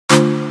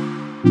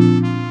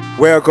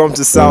Welcome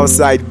to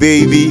Southside,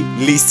 baby.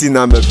 Listen,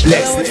 I'm a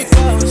blessed.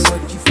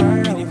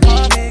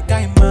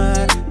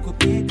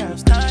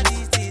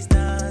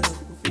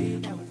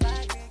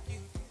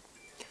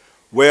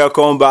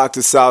 Welcome back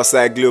to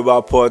Southside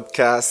Global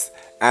Podcast,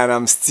 and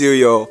I'm still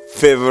your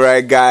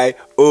favorite guy,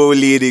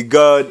 Oli the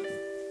God.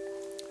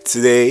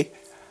 Today,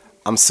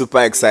 I'm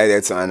super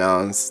excited to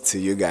announce to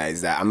you guys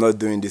that I'm not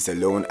doing this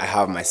alone. I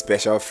have my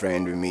special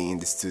friend with me in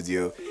the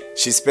studio.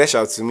 She's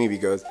special to me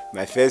because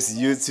my first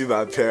YouTube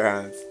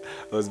appearance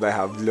was by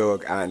her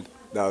vlog, and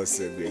that was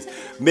so great.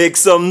 Make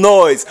some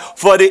noise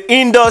for the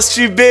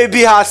industry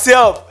baby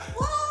herself.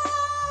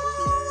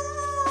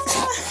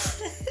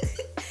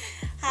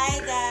 Hi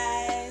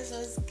guys,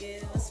 what's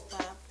good? What's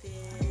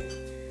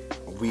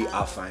poppin'? We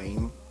are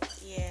fine.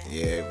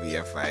 Yeah, we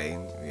are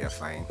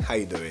fine. How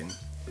you doing?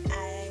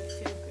 I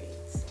feel great.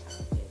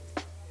 I'm good.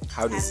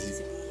 How does Happy it?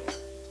 to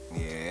be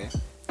here. Yeah,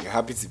 you're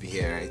happy to be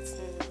here, right?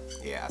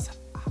 Yeah,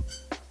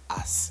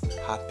 as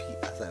happy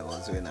as I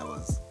was when I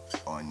was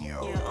on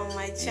your. You're on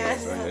my channel.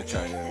 Yes, on your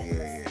channel.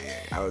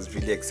 Yeah. I was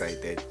really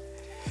excited.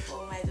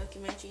 For my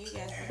documentary, you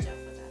guys watch out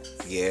for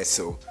that. Yeah.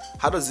 So,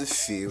 how does it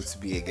feel to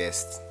be a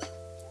guest?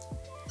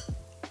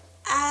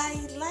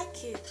 I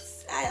like it.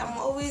 I'm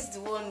always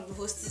the one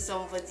hosting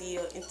somebody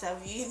or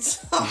interviewing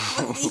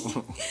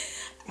somebody.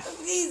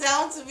 Please,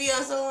 I want to be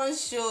on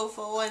someone's show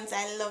for once.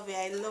 I love it.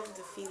 I love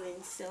the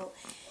feeling. So,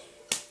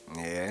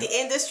 Yeah. the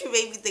industry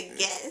may be the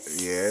guest.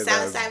 Yeah,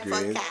 Southside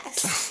that's great. podcast.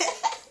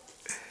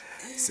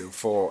 So,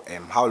 for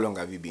how long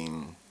have you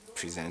been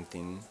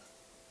presenting?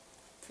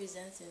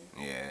 Presenting.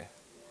 Yeah.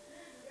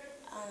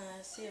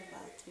 I say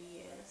about 3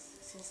 years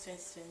since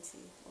 2020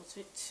 or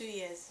 2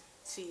 years.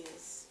 2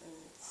 years and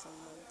some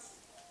months.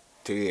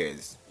 3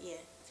 years.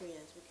 Yeah, 3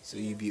 years. So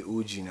you be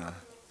OG now.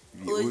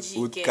 You be OG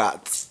old girl.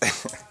 cats.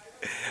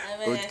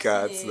 Old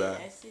cats now.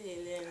 I see they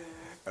learn.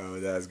 Oh,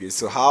 that's good.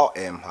 So how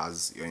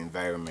has your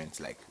environment,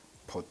 like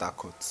Port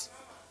Harcourt,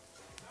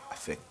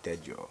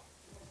 affected your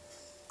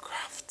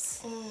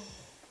crafts?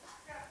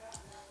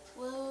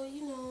 Well,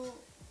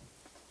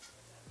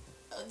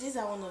 these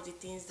are one of the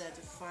things that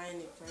define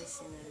a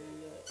person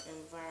and your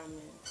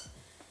environment.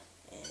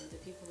 And the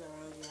people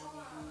around you have a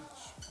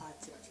huge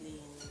part to play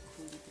in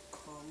who you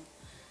become.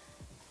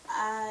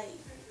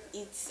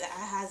 It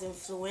has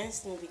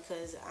influenced me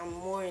because I'm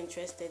more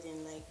interested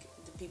in like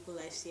the people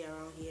I see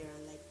around here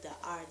and like the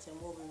art and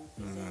what we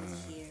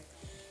represent here.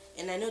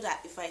 And I know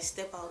that if I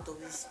step out of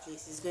this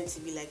place, it's going to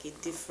be like a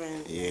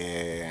different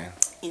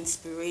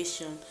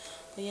inspiration.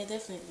 But yeah,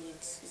 definitely,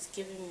 it's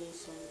giving me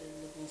some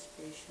level of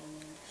inspiration,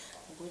 and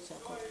I'm going to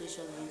accomplish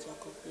what I'm going to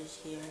accomplish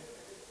here.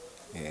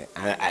 Yeah,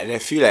 and I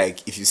feel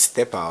like if you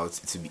step out,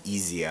 it will be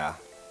easier,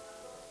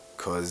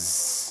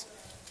 cause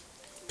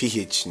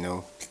PH,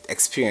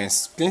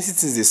 experience. Plenty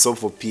things they saw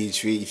for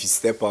PH. Where if you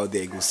step out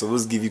there, it will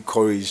supposed to give you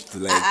courage to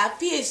like.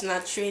 PH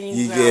not training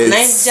You ground. get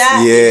Niger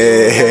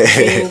is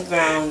training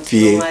ground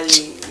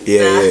normally.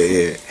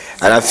 Yeah.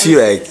 And I feel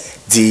like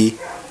the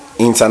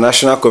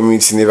international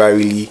community never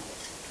really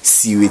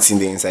see what's in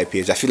the inside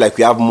PH. I feel like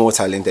we have more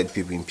talented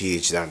people in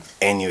PH than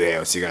anywhere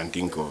else you can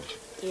think of.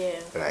 Yeah.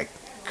 Like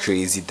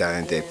crazy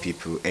talented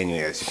people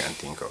anywhere else you can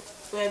think of.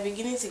 We're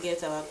beginning to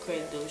get our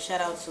credit though.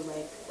 Shout out to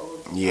like all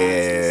the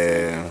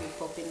artists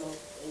popping up,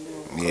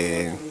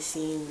 coming up in the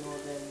scene and all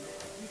them.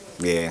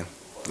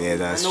 Yeah,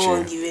 that's true. I don't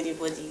want to give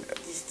anybody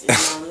this thing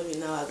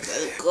now. I'm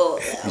gonna go.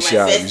 You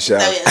shout out.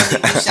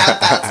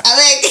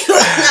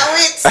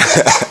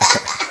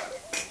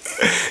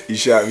 You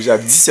shout.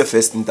 Is this your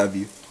first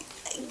interview?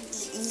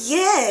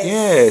 Yes.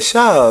 Yeah,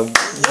 sharp.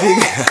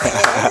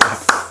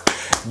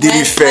 Did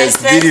it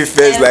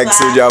first like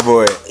Soldier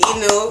Boy.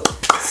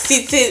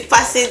 Sitting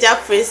passenger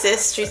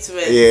princess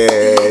treatment.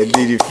 Yeah,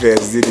 did it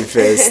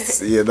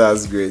first. Yeah,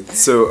 that's great.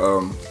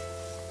 So,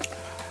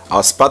 I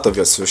was part of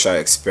your social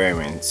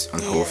experiment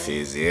on Whole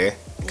Phase, yeah?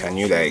 Can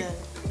you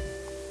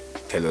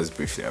tell us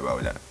briefly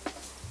about that?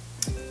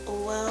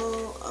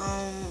 Well,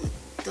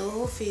 the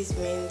Whole Phase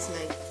means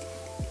like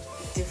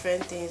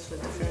different things for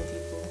different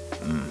people.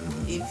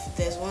 If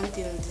there's one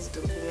thing in this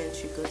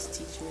documentary God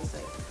teach me, it's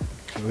like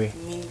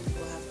many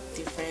people have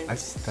different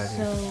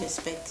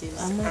perspectives,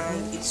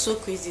 and it's so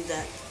crazy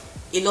that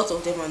a lot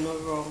of them are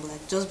not wrong.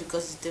 Like just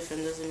because it's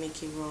different doesn't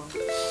make it wrong.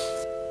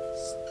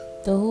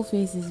 The Whole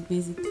Phase is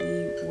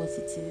basically what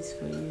it is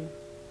for you.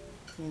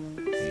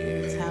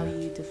 It's how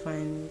you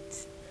define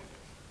it.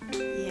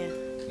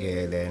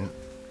 Yeah, then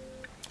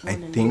I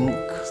think.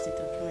 Watch the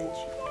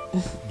documentary.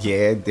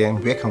 Yeah,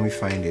 then where can we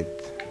find it?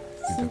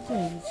 Simply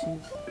on YouTube.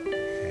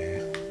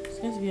 It's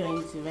going to be on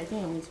YouTube. I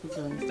think I'm going to put it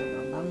on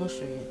Instagram, but I'm not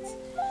sure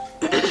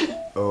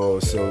yet. Oh,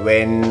 so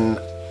when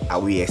are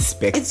we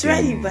expecting? It's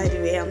ready, by the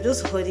way. I'm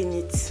just holding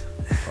it.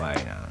 Why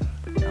now?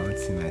 I want to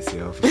hating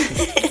myself.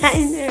 I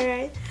know,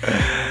 right?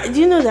 Do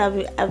you know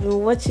that I've been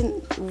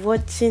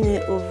watching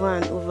it over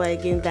and over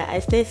again, that I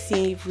started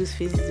seeing people's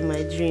faces in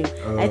my dream.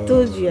 I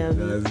told you, Abby.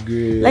 That's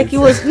great. Like, it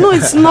was, no,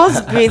 it's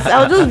not great.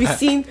 I'll just be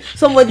seeing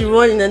somebody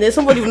running, and then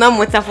somebody will now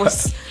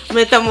metamorphose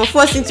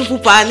into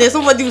Pupa, and then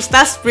somebody will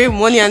start spraying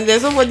money, and then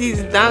somebody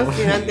is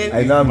dancing, and then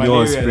I know I'm the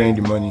one spraying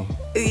the money.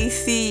 you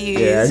see you.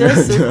 Yeah, It's I know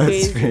just I'm the so one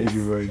crazy. spraying the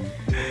money.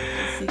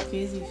 It's a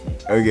crazy thing.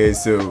 Okay,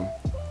 so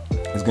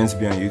it's going to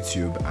be on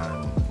YouTube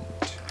and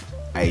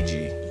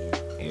IG.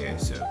 Yeah,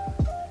 so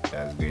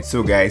that's great.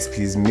 So guys,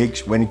 please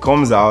when it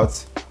comes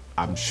out,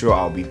 I'm sure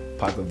I'll be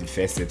part of the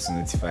first step to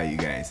notify you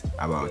guys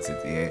about it.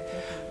 Yeah.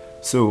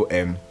 So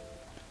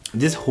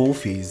this whole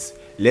phase,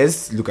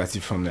 let's look at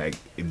it from like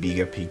a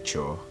bigger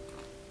picture.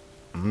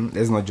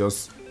 Let's not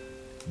just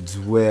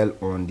dwell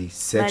on the By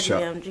sexual.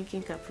 the way, I'm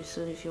drinking Capri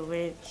Sun if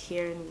you're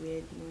hearing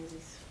weird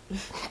noises.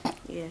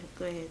 Yeah,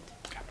 go ahead.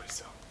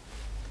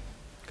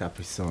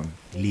 Capri Sun,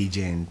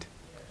 legend.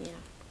 Yeah,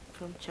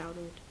 from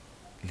childhood.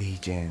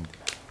 Legend.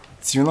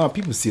 So, you know,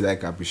 people still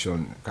like Capri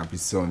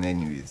Sun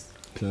anyways.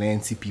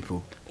 Plenty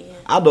people. Yeah.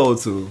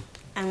 Adults too.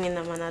 I mean,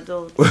 I'm an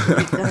adult. You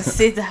can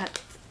say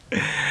that.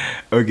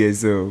 Okay,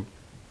 so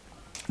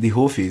the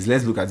whole phase,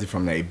 let's look at it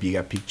from like a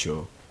bigger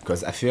picture,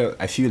 because I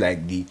feel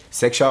like the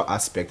sexual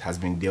aspect has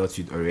been dealt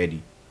with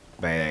already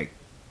by like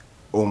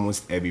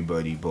almost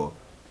everybody, but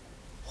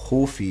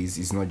whole phase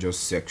is not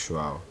just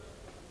sexual.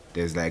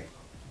 There's like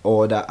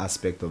other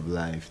aspect of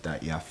life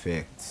that it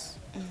affects.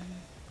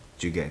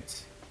 Do you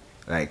get?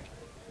 Like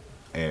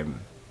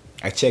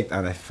I checked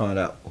and I found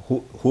out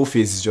whole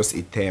phase is just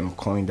a term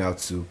coined out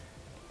to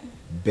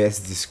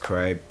best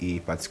describe a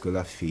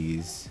particular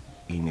phase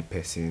in a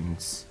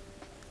person's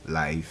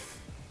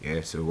life.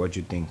 Yeah, so what do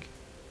you think?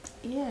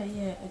 Yeah.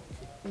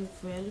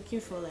 If we're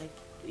looking for like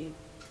a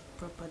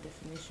proper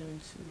definition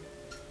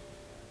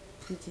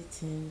to put it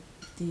in,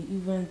 the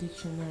Urban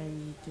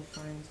Dictionary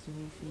defines the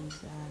whole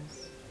phase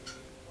as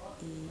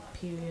a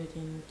period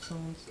in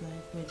someone's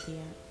life where they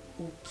are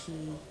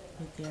okay,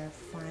 where they are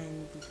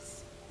fine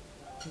with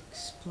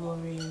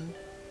exploring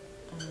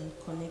and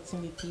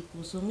connecting with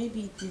people. So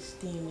maybe this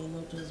thing may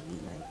not just be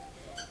like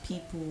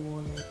people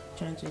or like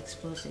trying to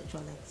explore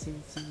sexual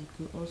activity. You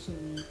could also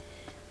be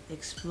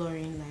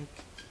exploring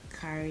like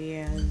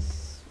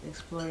careers,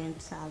 exploring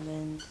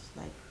talents,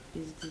 like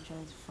basically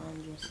trying to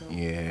find yourself.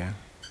 Yeah.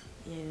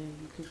 Yeah,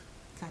 you could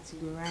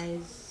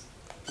categorize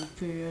the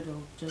period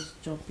of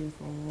just jumping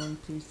from one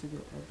place to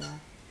the other.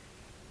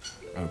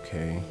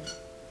 Okay.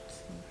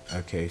 So,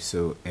 Okay,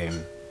 so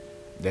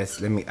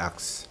let me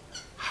ask,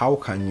 how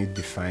can you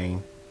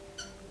define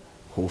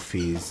whole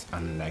phase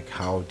and like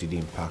how did it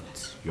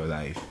impact your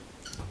life?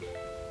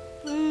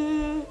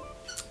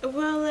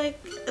 well,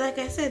 like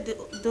I said,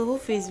 the whole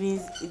phase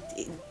means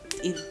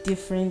a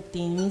different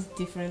thing, means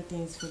different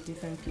things for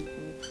different people.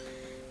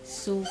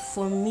 So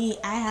for me,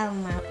 I have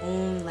my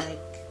own like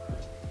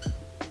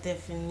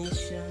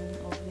definition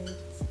of it.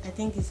 I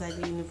think it's like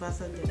a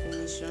universal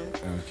definition.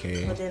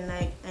 Okay. But then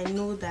like I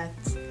know that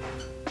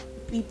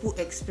people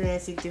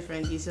experience it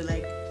differently. So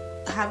like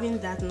having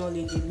that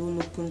knowledge alone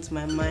opens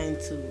my mind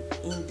to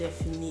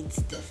indefinite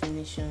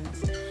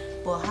definitions.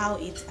 But how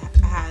it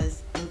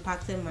has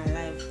impacted my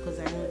life, because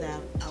I know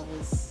that I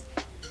was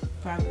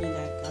probably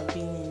like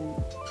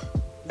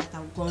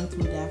I've gone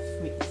through that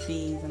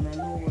phase, and I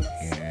know what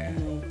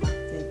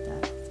impacted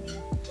that. So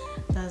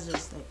that's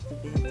just like the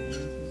big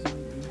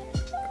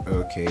thing.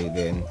 Okay,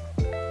 then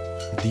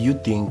do you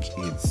think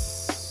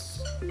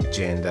it's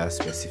gender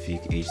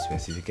specific, age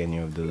specific, any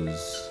of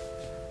those?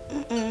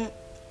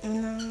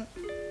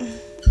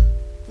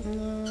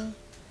 No.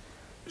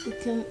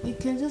 It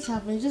can just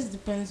happen. It just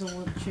depends on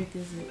what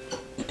triggers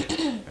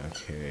it.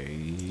 Okay.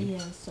 Yeah,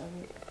 sorry.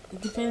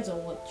 It depends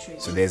on what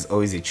triggers. So there's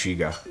always a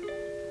trigger.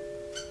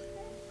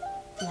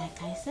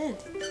 Like I said,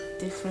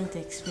 different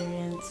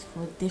experience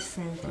for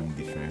different From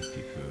people. different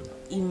people.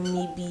 It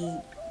may be,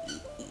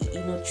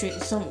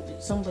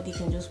 somebody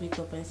can just wake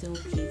up and say,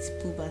 okay, it's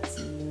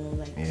puberty,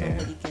 like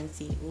somebody can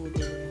say, oh,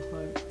 they were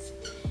hurt.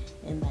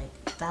 And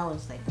like, that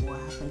was like what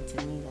happened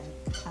to me,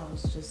 like, I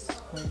was just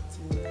hurt,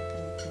 that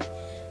kind of thing.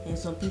 And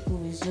some people,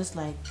 it's just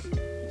like,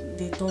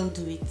 they don't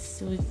do it.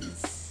 So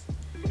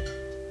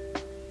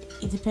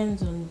it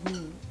depends on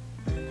who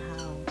and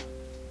how.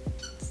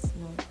 It's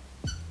not.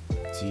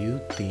 Do you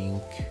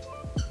think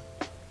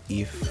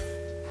if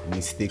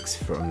mistakes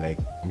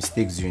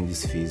during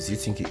this phase, do you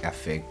think it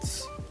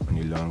affects on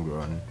the long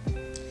run?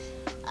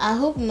 I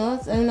hope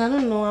not. I mean, I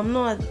don't know. I'm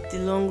not at the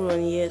long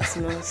run yet,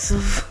 no. So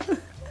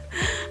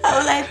I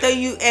would like tell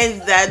you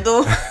ends that I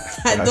don't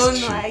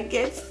know. True.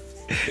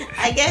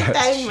 I get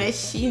time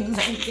machine.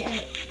 I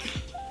get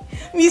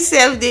me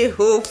self they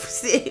hope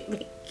say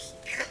me.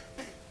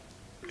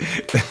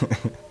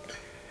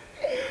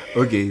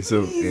 Okay,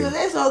 so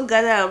let's all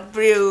gather and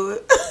pray.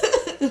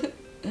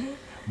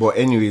 but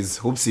anyways,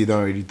 hope you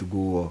don't ready to go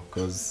war,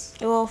 cause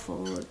All for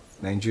what?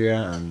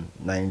 Nigeria and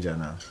Niger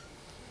now.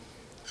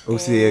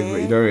 Hope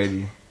you don't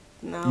ready.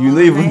 No, You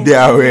not even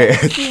there where.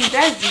 See,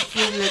 that's the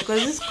problem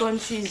because this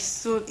country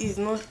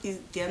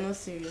they are not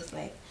serious.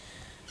 Like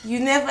you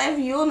never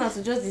you own us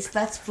to just dey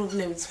start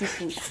problem with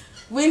people.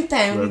 When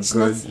time But reach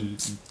God, nothing.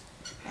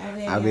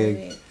 I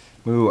beg.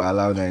 We will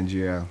allow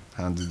Nigeria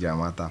handle their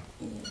matter.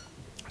 Yeah.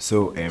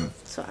 So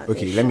So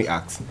okay, let me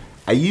ask: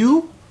 are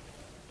you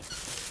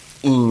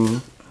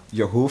in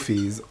your whole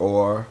phase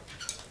or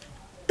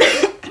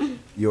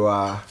you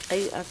are? Are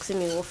you asking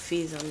me what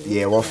phase I'm in?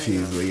 Yeah, what right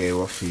phase? now? Yeah,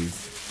 what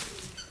phase?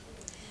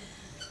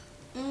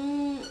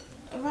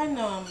 Right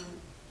now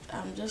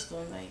I'm just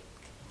on like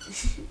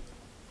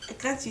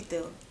can't you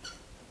tell?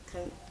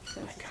 You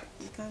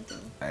can't tell.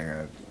 I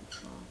got.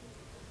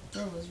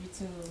 That was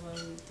written over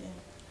me then.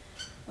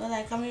 But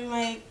like I mean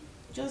my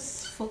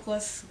just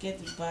focus, get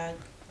the bag,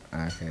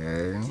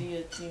 Okay. do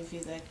your thing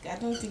phase. Like I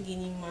don't think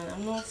any man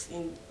I'm not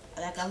in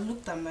like I've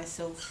looked at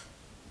myself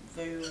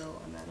very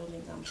well and I don't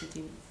think I'm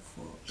suitable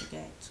for a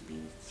guy to be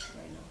with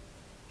right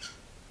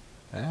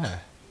now. Yeah.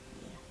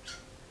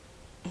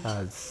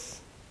 Yeah.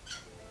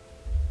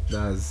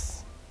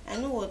 That's. I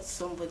know what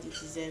somebody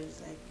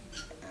deserves. Like,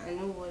 I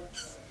know what.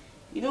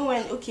 You know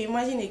when, okay,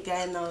 imagine a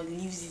guy now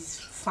leaves his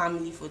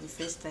family for the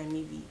first time,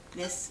 maybe.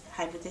 Let's,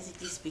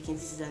 hypothetically speaking,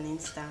 this is an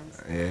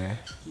instance. Yeah.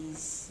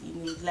 He's,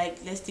 like,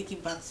 let's take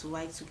it back to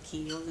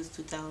Y2K, all those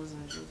 2000s,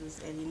 all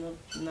those early, not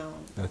now.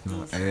 That's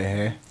not.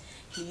 Things.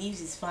 He leaves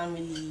his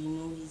family,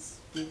 he's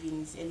maybe in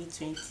his early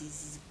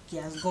 20s. He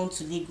has gone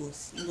to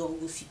Lagos. He don't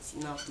go city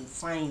now to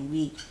find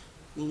way.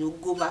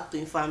 Go back to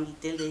his family,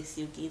 tell them,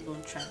 say, okay,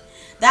 don't try.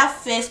 That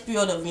first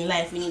period of my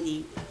life, when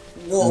they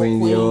walk, when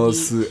they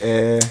also,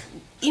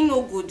 he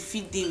no good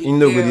fit day with he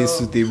no good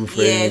suitable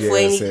for any for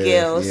any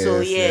girl. Yes,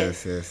 So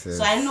yes.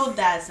 So I know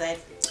that like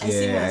I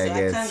see myself.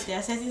 I I can't. There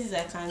are certain things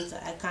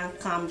I can't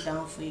calm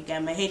down for a guy.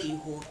 My head is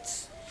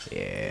hot.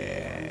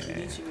 Yeah. You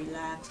need to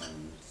relax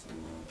and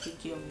take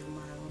care of your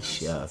mind.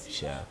 Sure.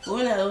 But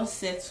when I don't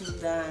settle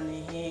down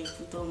and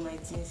put all my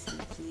things in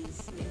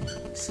place,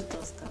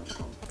 suitors can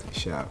come.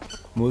 Sure.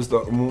 Most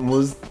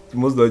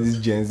of these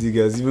Gen Z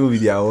girls, even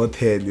with their hot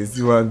head, they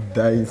still want to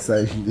die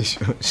inside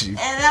relationship. And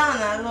that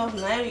one I love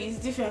now. It's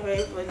different for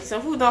everybody.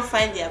 Some people don't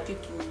find their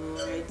people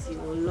already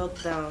or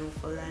locked down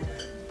for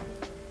life.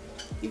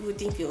 People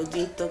think you're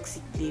doing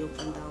toxic play up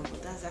and down,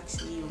 but that's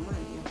actually your man,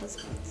 your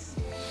husband.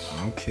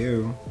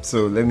 Okay.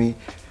 So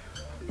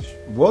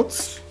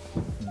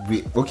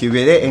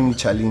were there any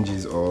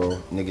challenges or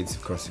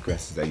negative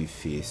consequences that you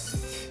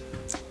faced?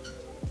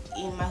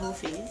 In my whole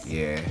phase?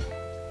 Yeah.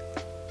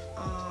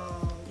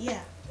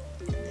 Yeah.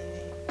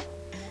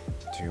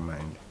 Do you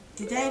mind?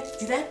 Did I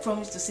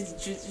promise to say the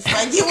truth before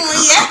I give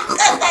one? Yeah.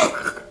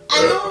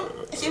 I know.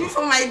 Maybe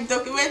for my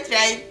documentary,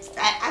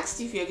 I asked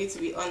you if you're going to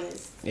be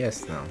honest.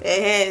 Yes, no.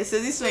 So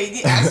this one you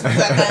didn't ask me,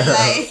 so I can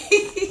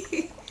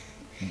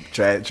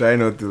lie. Try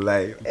not to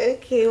lie.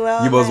 Okay,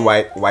 well. Give us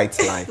white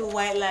lie.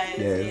 White lies.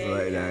 Yes,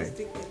 white lie.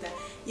 Stick with that.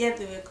 Yeah,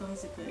 there were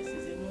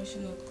consequences,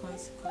 emotional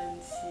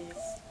consequences,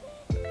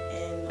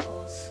 and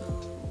also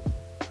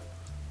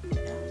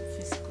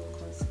physical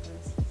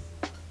consequences.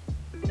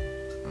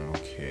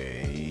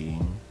 Okay.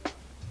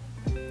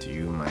 Do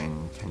you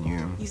mind? Can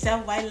you? You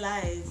said white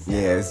lies.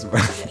 Yes.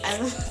 Okay,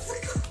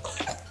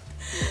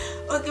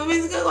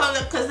 physical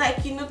consequences,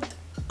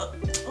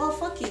 because well,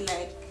 fuck it,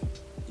 like,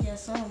 yeah,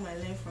 some of my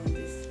learned from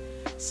this.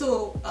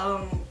 So,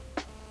 I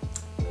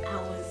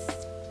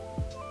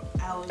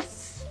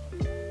was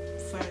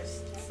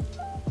first.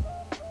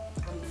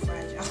 I'm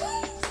fragile.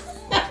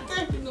 I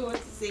don't even know what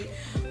to say.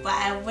 But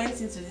I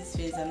went into this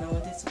phase and I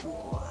wanted to go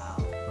all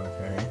out.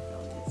 Okay. I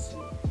wanted to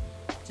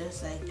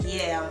just like,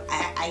 yeah,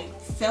 I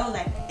felt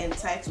like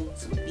entitled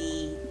to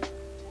be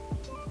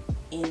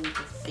in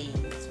the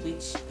phase,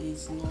 which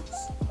is not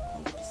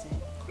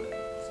 100%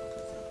 correct.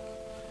 Because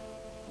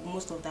like,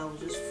 most of that was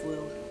just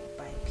fueled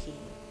by pain.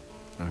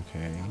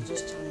 Okay. I was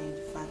just channeling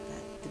the fact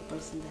that the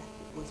person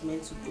that was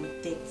meant to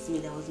protect me,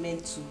 that was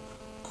meant to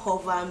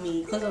cover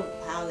me, because of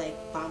how like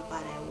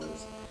pampered I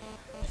was,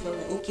 I felt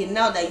like, okay,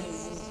 now that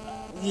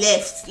you've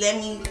left, let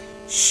me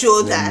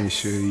show Let me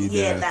show you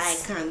that I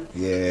can.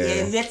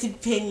 Yeah. Let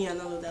it pain you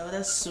and all of that. Well,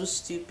 that's so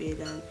stupid.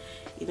 And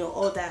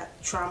all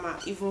that trauma,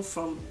 even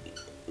from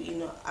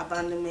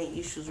abandonment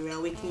issues,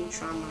 reawakening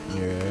trauma.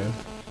 And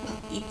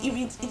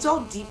it's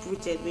all deep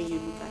rooted when you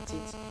look at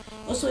it.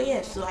 Also,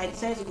 so I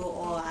decided to go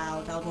all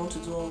out. I want to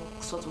do all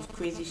sorts of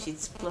crazy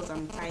shit. Plus,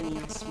 I'm tiny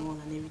and small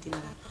and everything.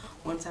 And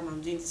one time,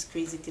 I'm doing this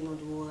crazy thing on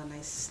the wall, and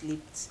I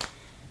slipped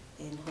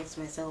and hurt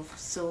myself.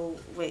 So,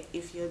 wait,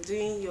 if you're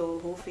doing your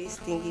whole face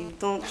thing,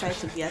 don't try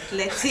to be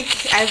athletic.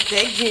 I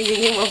beg you in the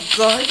name of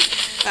God.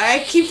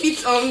 Alright, keep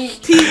it on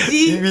PG.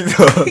 Keep it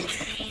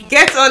on.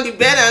 Get on the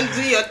bed and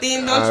do your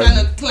thing. Don't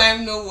try to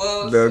climb no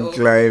walls. Don't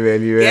climb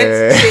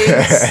anywhere. Get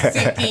things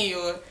sticking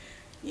your.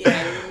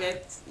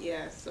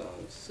 So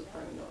I'm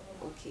super not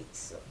okay.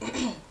 So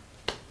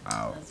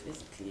Wow. that's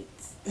basically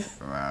it.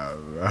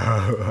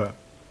 Wow.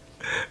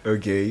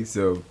 Okay,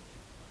 so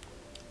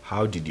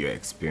how did your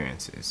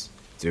experiences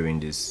during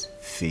this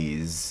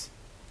phase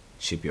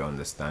shape your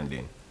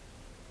understanding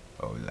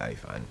of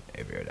life and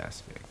every other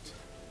aspect?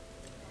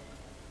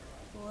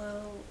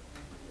 Well,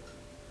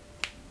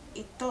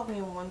 it taught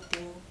me one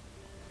thing,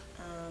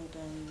 and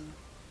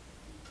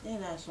I think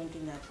that's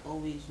something that I've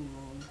always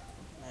known,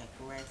 like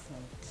right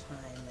from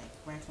time, like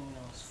right from when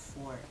I was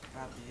 4,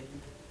 probably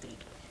even 3.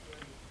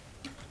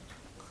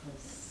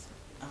 Because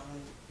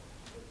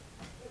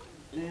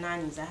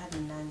nannies, I had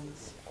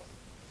nannies.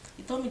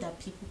 It taught me that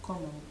people come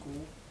and go,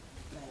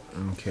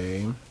 like,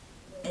 Okay.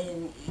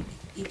 and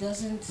it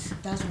doesn't.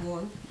 That's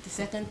one. The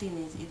second thing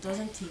is it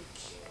doesn't take.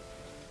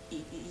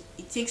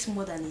 It takes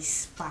more than a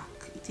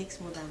spark. It takes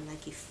more than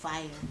like a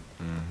fire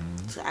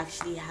to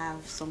actually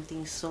have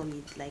something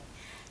solid. Like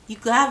you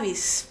could have a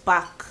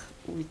spark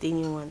with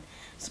anyone.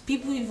 So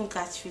people even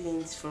catch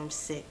feelings from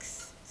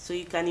sex. So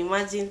you can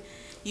imagine,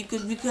 we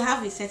could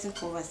have a certain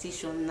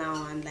conversation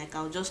now, and like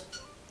I'll just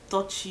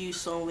touch you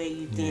somewhere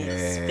you didn't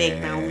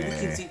expect, and we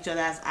look into each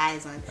other's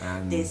eyes,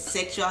 and there's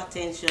sexual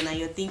tension, and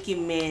you're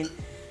thinking, man,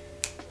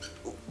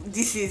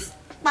 this is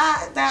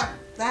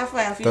that's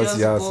why I feel just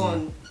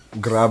born.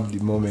 Grab the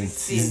moment,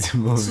 seize the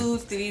moment.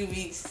 2-3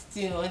 weeks,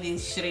 when they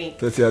shrink.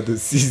 That you have to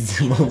seize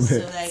the moment.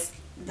 So like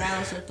that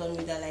also taught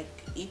me that like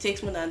it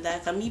takes more than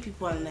that. I can meet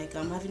people and like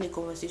I'm having a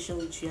conversation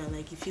with you and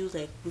like it feels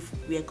like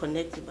we are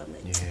connected, but I'm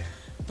like,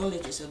 don't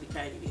let yourself be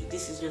carried away.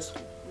 This is just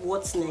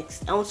what's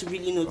next. I want to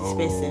really know this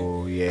person.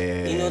 Oh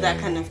yeah.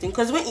 That kind of thing.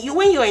 Because when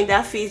you're in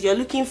that phase, you're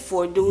looking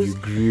for those. You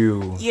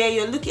grew. Yeah,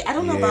 you're looking. I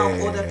don't know about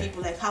other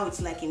people, like how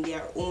it's like in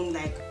their own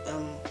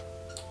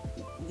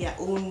their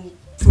own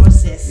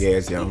process.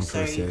 Yes, their own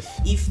process.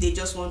 If they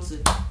just want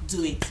to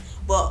do it,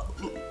 but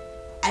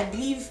I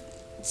believe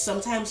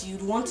sometimes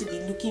you'd want to be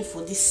looking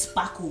for these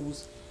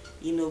sparkles,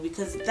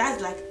 because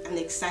that's like an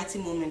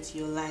exciting moment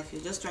in your life.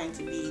 You're just trying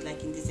to be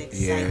like in this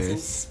exciting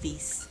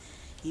space,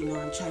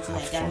 and trying to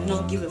like and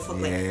not give a fuck.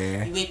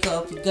 Like you wake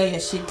up, you got your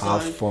shit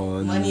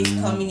done, money's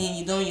coming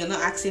in. You're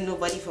not asking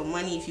nobody for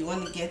money. If you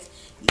want to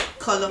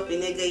call up a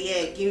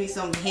nigga, give me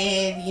some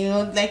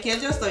head. Like you're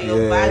just on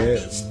your bad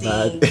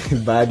bitch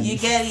thing. Bad. You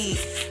get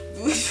it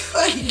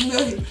before you know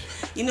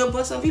it.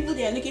 But some people,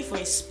 they are looking for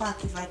a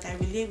spark. If I can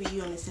relate with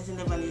you on a certain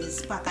level and there's a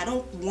spark, I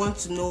don't want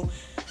to know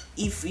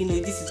if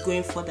this is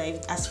going further.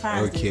 As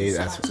far as there's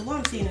a spark. So what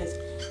I'm saying is,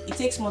 it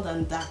takes more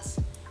than that.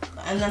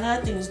 And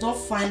another thing is, don't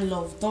find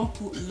love. Don't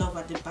put love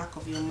at the back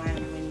of your mind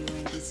when you're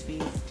in this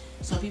phase.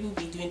 Some people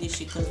be doing this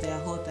shit because they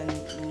are hot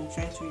and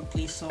trying to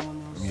replace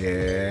someone else.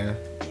 Yeah.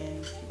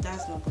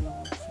 That's not gonna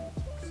work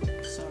for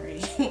me.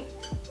 Sorry.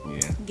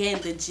 Yeah. Get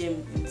in the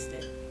gym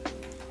instead.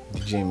 The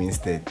gym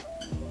instead.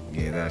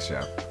 Yeah, that's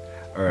sharp.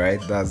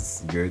 Alright,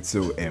 that's good.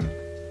 So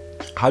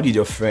how did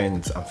your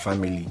friends and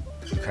family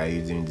look at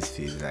you during this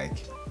phase?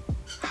 Like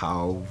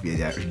how were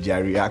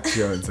their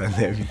reactions and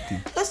everything?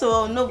 First of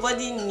all,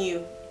 nobody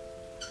knew.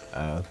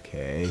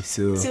 Okay,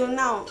 so till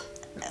now,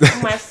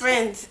 my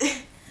friends.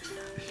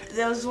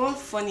 There was one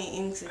funny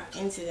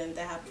incident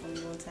that happened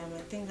one time.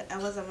 I think I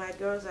was at my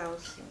girl's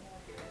house,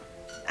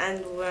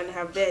 and we're on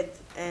her bed,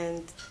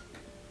 and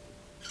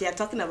they are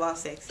talking about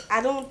sex.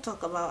 I don't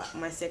talk about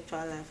my sexual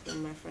life with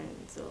my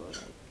friends, so like.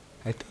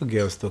 I thought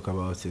girls talk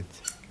about it.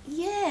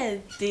 Yeah,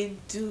 they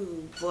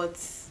do, but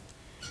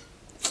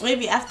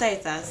maybe after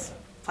it has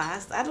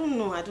passed. I don't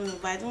know,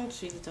 but I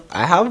don't really talk about it.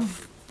 I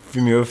have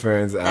female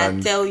friends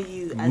and tell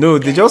you. No,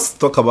 they just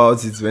talk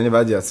about it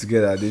whenever they are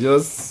together. They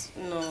just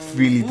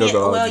freely talk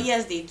about it. Well,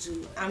 yes, they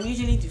do. I'm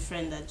usually the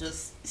friend that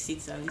just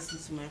sits and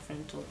listens to my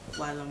friend talk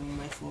while I'm on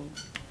my phone.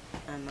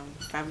 And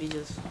probably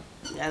just,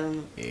 I don't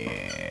know.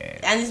 Yeah.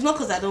 And it's not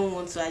because I don't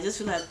want to. I just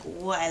feel like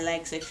what I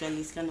like sexually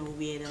is kind of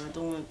weird, and I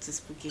don't want to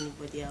spook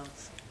anybody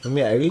else. I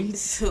mean, I really.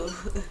 So.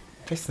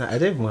 Personally, I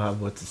don't even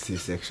have what to say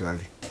sexually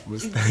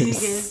most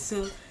times. Yeah,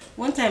 so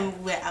one time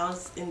where I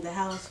was in the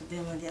house with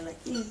them, and they're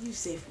like, "Hey, you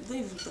safe? Don't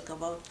even talk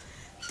about.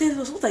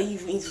 Tell us, what are you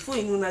even into? Before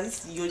you know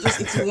that you're just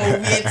into one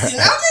weird thing."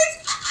 I'm like,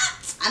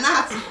 and I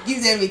have to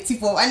give them a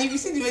tip off. And if you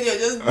see the way they're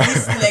just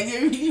listening, like they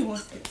really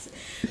want it.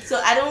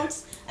 So I don't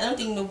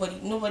think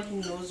nobody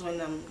knows when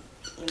I'm,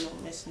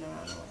 messing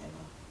around or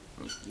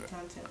whatever. You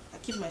can't tell. I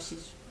keep my shit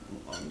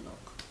on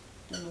lock.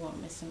 Don't know what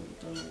I'm messing with.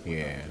 Don't know what I'm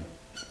doing.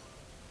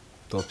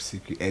 Top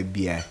secret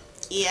FBI.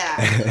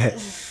 Yeah.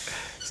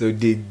 So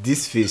did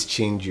this phase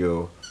change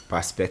your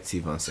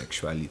perspective on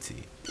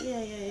sexuality?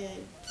 Yeah.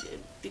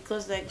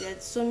 Because like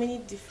there's so many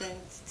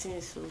different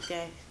things for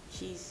guy.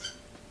 She's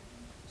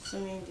so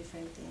many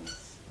different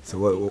things.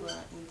 So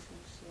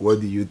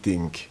what do you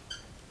think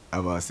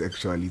about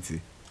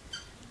sexuality?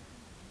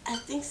 I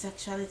think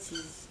sexuality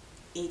is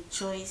a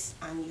choice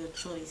and your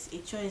choice. A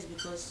choice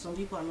because some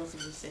people are not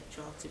even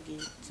sexual to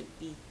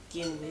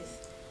begin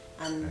with.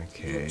 And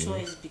your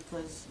choice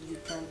because you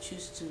can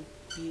choose to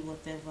be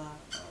whatever.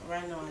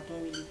 Right now, I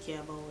don't really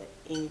care about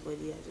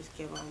anybody. I just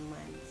care about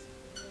mine.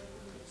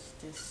 Because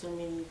there's so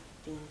many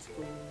things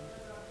going on.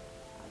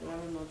 I'd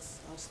rather not.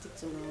 I'll stick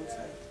to my own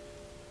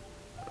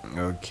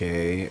side.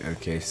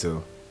 Okay.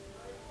 So,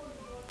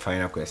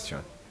 final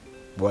question: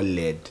 what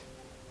led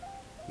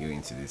you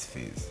into this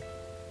phase?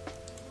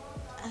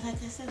 like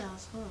I said, I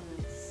was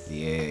hurt.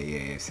 Yeah,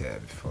 you said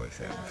it before. I was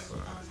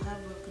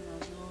heartbroken. I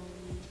was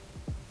lonely.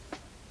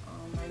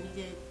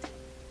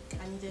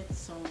 I needed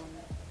someone,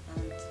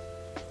 and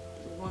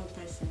one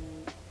person.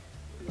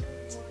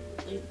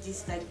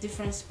 These like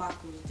different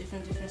sparkles were just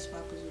trying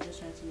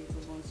to make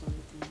us want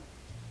something.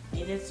 I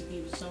needed to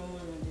be with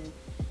someone, and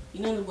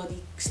then nobody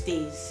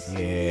stays.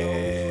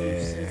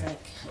 Yeah. So it's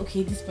like,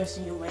 okay, this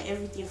person, you're my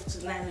everything for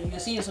tonight, and you're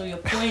seeing yourself, you're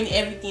pouring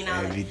everything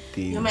out.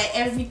 Everything. Like, you're my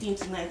everything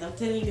tonight. I'm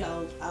telling you,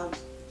 I'll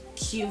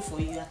kill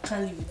for you. I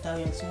can't live without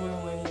you. And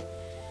tomorrow morning,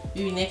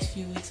 maybe next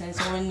few weeks, and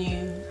someone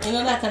new,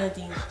 that kind of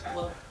thing.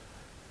 But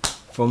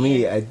for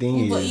me, I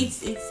think but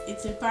it's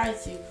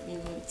imperative,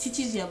 it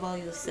teaches you about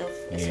yourself,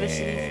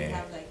 especially if you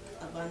have like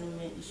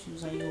abandonment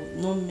issues and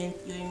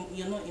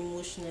you're not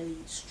emotionally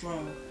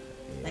strong.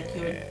 Like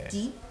you're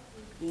deep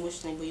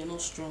emotionally, but you're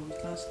not strong. You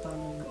can't stand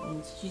on your own.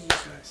 It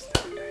teaches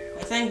you.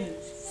 By the time you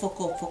fuck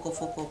up,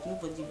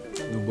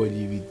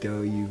 nobody will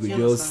tell you. You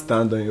just just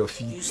stand on your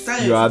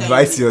feet. You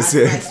advise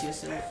yourself.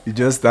 You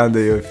just stand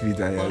on your feet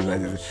and you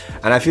advise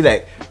yourself. And I feel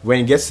like when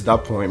it gets to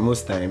that point,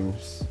 most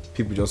times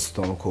people just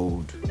stone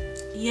cold.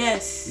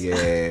 Yes. Yeah,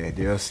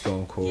 they're just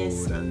stone cold.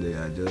 Yes. And they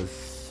are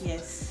just.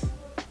 Yes,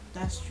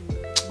 that's true.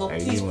 But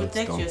please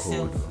protect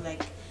yourself. Cold.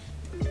 Like,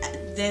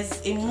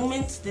 there's a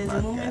moment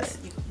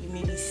you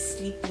may be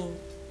sleeping,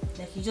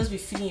 like you just be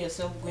feeling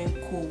yourself going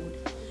cold.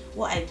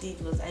 What I did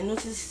was I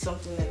noticed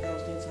something like that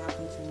was going to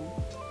happen to me.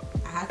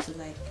 I had to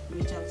like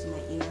reach out to my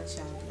inner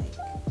child, like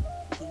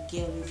the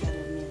girl inside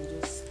of me,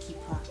 and just keep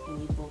her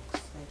in a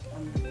box.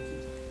 Like,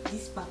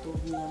 this part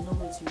of me, I'm not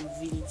going to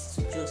reveal it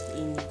to just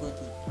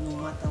anybody, no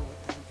matter what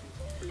I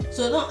do.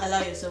 So don't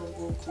allow yourself to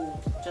go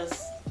cold.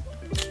 Just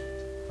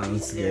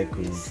get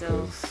cold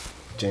because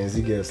Gen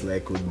Z girls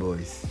like good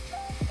boys.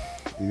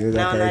 That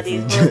kind of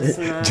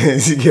Gen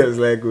Z girls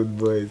like good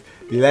boys.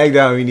 They like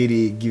that we need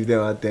to give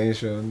them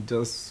attention.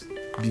 Just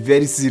be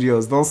very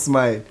serious. Don't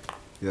smile.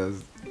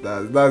 Yes,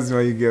 that's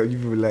when you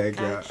people like.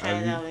 Can't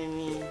try that with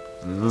me.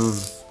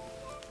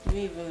 You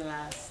even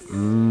last.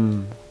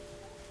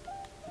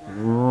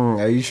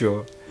 Are you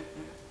sure?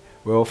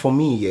 Well, for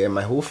me,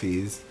 my whole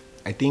phase,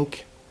 I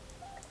think,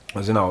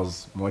 was when I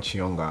was much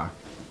younger.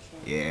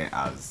 Okay.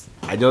 Yeah,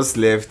 I just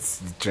left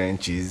the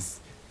trenches.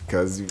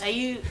 Cause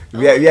you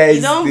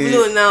don't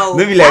blow now.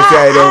 Maybe like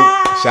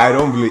I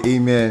don't blow.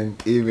 Amen.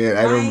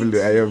 I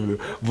don't blow.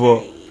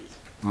 But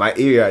my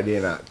area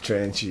there are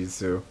trenches,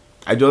 so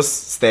I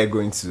just started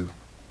going to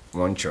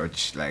one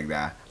church like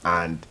that,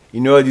 and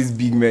this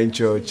big man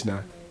church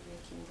now.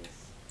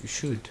 You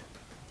should.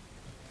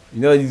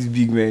 This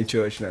big man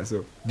church now.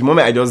 So the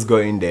moment I just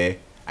got in there,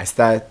 I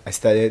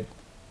started.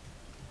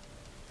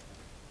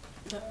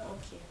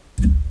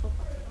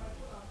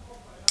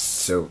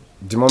 So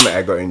the moment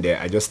I got in there,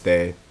 I just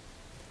started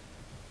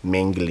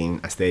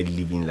mingling. I started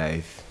living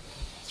life,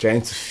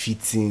 trying to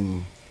fit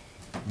in.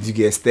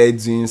 Started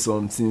doing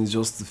some things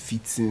just to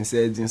fit in.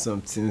 Started doing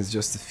some things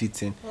just to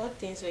fit in. What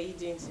things were you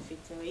doing to fit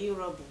in? Were you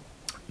robbing?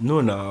 No,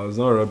 I was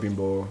not robbing,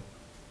 but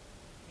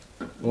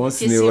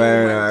once in a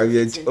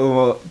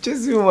while,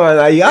 chasing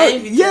one.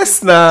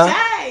 Yes,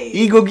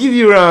 he go give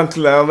you rank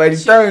now. By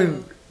the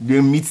time they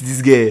meet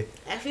this guy,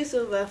 I feel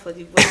so bad for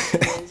the boys in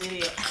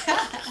Nigeria.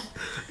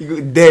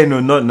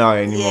 Not now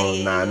anymore.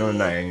 Not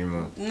now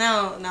anymore.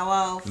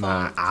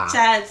 Wow.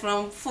 Child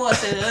from 4 to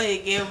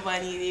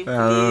Daigbani,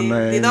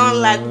 they don't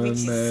like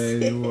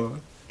bitches.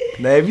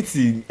 Now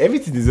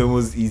everything is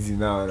almost easy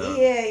now.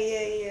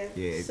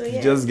 Yeah. So,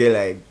 you just get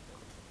like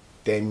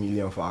 10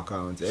 million for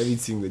accounts.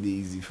 Everything will be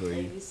easy for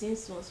you.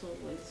 Since small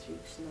boys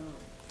rich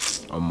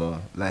now.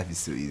 More life is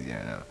so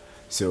easier now.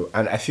 So,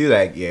 and I feel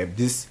like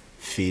this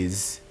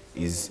phase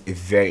is a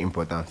very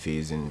important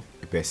phase in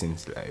a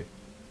person's life.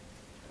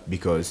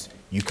 Because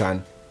you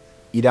can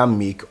either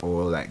make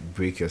or like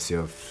break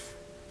yourself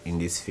in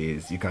this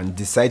phase. You can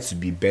decide to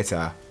be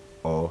better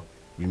or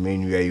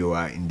remain where you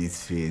are in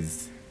this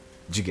phase.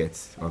 Do you get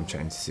what I'm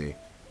trying to say?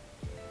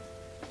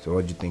 So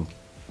what do you think?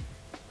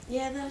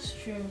 Yeah, that's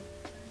true.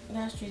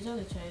 It's all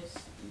a choice.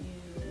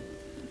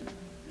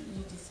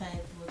 You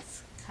decide what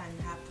can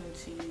happen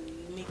to you.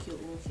 You make your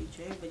own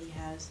future. Everybody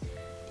has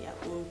their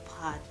own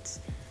path.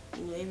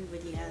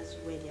 Everybody has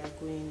where they are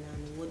going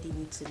and what they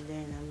need to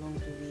learn along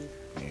the way.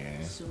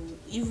 Yeah. So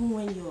even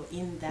when you're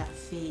in that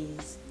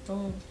phase,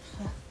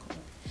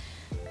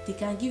 they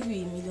can give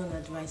you a million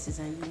advices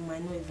and you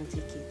might not even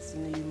take it.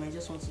 You might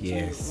just want to do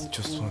your own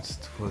thing.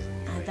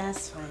 And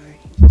that's fine.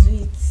 Do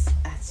it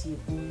at your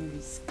own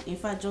risk. In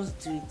fact, just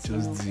do it. Do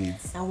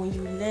it. And when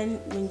you learn,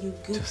 when you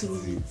go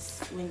through it,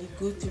 when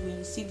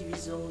you see the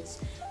results,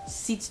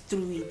 sit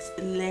through it,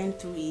 learn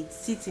through it,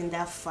 sit in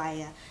that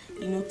fire.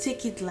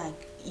 Take it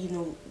like,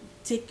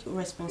 take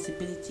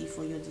responsibility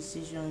for your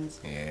decisions.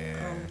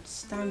 Yeah. And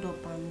stand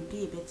up and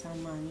be a better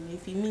man.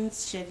 If it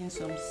means shedding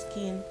some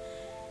skin,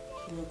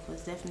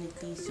 because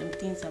definitely some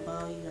things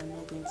about you are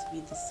not going to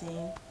be the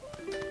same.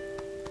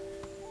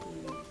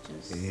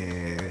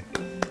 Yeah.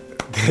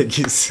 Thank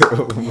you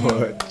so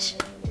much.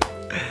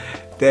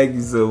 Thank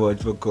you so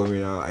much for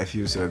coming out. I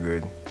feel so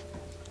good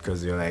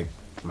because you're like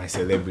my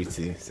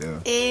celebrity. So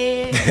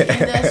Hey,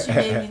 industry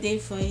baby day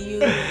for you.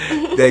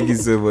 thank you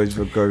so much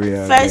for coming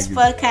out. First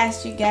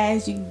podcast, you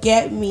guys, you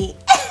get me.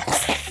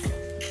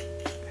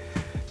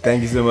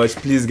 Thank you so much.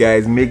 Please,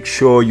 guys, make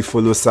sure you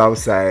follow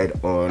Southside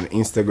on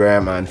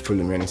Instagram and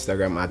follow me on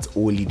Instagram at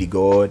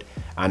OliDeGod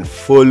and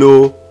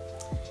follow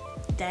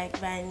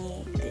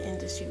Daigbani, the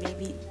industry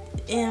baby,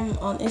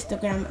 on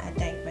Instagram at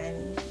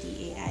Daigbani,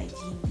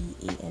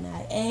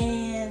 Daigbani,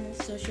 and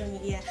social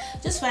media.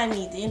 Just find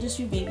me, the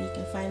industry baby. You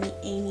can find me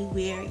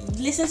anywhere.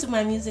 Listen to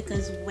my music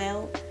as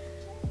well.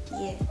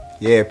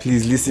 Yeah,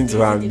 please listen to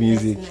her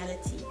music.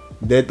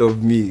 That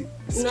of me.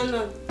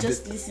 No,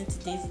 just listen to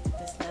Daisy the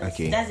personality.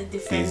 Okay. That's a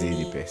different Daisy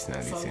me the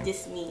personality. from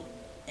this me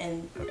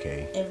and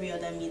every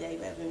other me that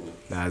you ever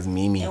met. That's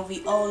Mimi. And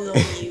we all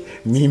love you.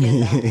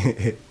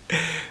 Mimi.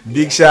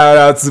 Big shout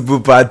out to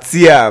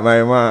Pupatia,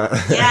 my man.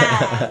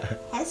 Yeah.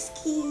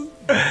 Husky.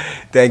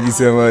 Thank you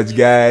so much,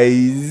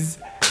 guys.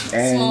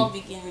 Small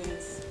beginning.